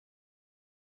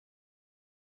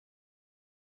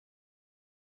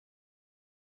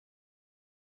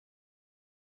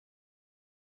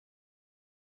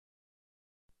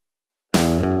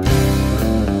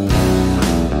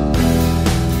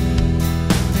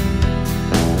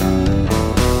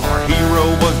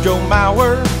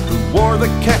Mauer, who wore the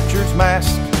catcher's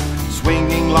mask,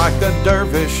 swinging like a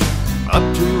dervish,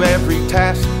 up to every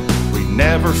task. We'd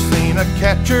never seen a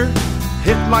catcher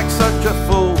hit like such a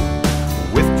fool.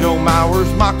 With Joe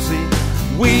Mauer's moxie,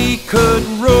 we could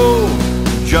rule.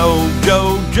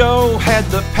 Joe had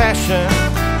the passion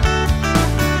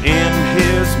in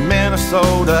his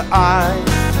Minnesota eyes.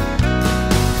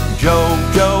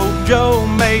 Joe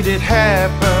made it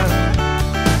happen,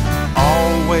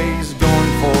 always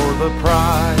going for the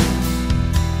prize.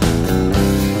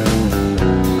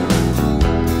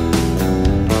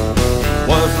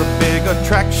 Was a big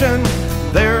attraction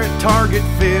there at Target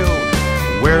Field,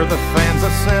 where the fans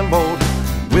assembled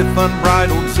with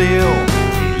unbridled zeal.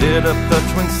 He lit up the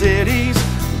Twin Cities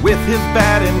with his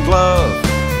bat and glove,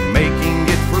 making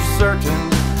it for certain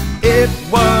it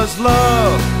was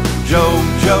love.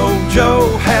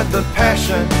 Joe had the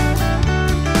passion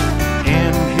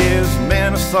in his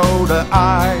Minnesota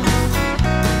eyes.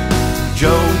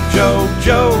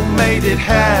 Joe made it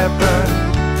happen,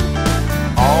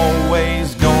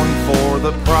 always going for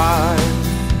the prize.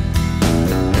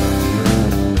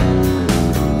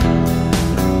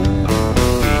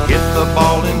 He hit the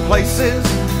ball in places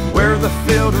where the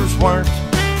fielders weren't.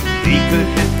 He could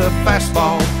hit the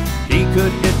fastball, he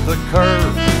could hit the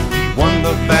curve. He won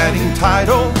the batting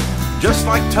title just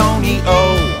like Tony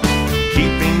O,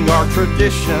 keeping our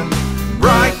tradition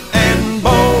bright and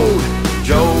bold.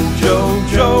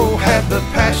 Joe had the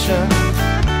passion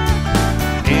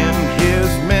in his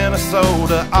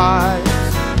Minnesota eyes.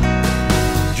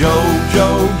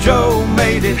 Joe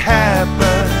made it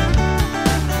happen,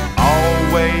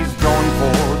 always going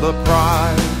for the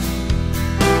prize.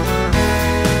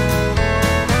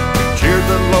 We cheered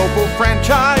the local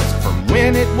franchise from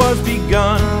when it was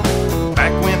begun,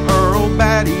 back when Earl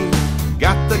Battey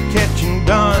got the catching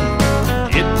done.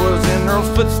 It was in Earl's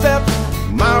footsteps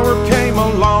Mauer came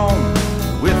along,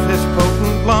 with his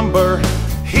potent lumber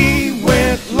he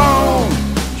went long.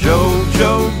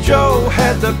 Joe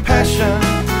had the passion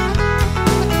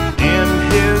in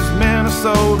his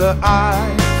Minnesota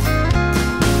eyes.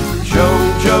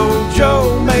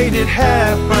 Joe made it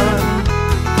happen,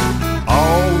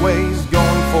 always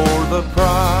going for the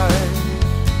prize.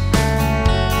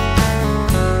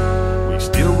 We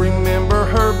still remember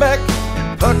Herbeck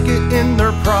and Puckett in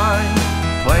their prime,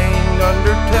 playing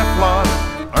under Teflon,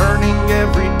 earning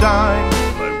every dime.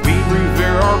 But we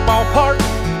revere our ballpark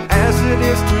as it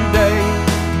is today.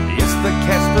 It's the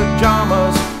cat's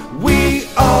pajamas, we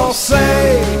all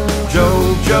say.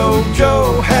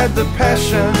 Joe had the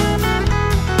passion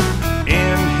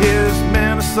in his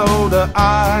Minnesota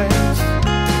eyes.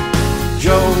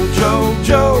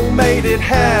 Joe made it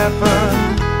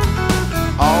happen,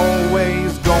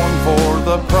 always going for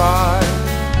the prize.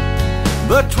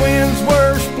 The Twins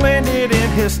were splendid in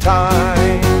his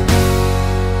time.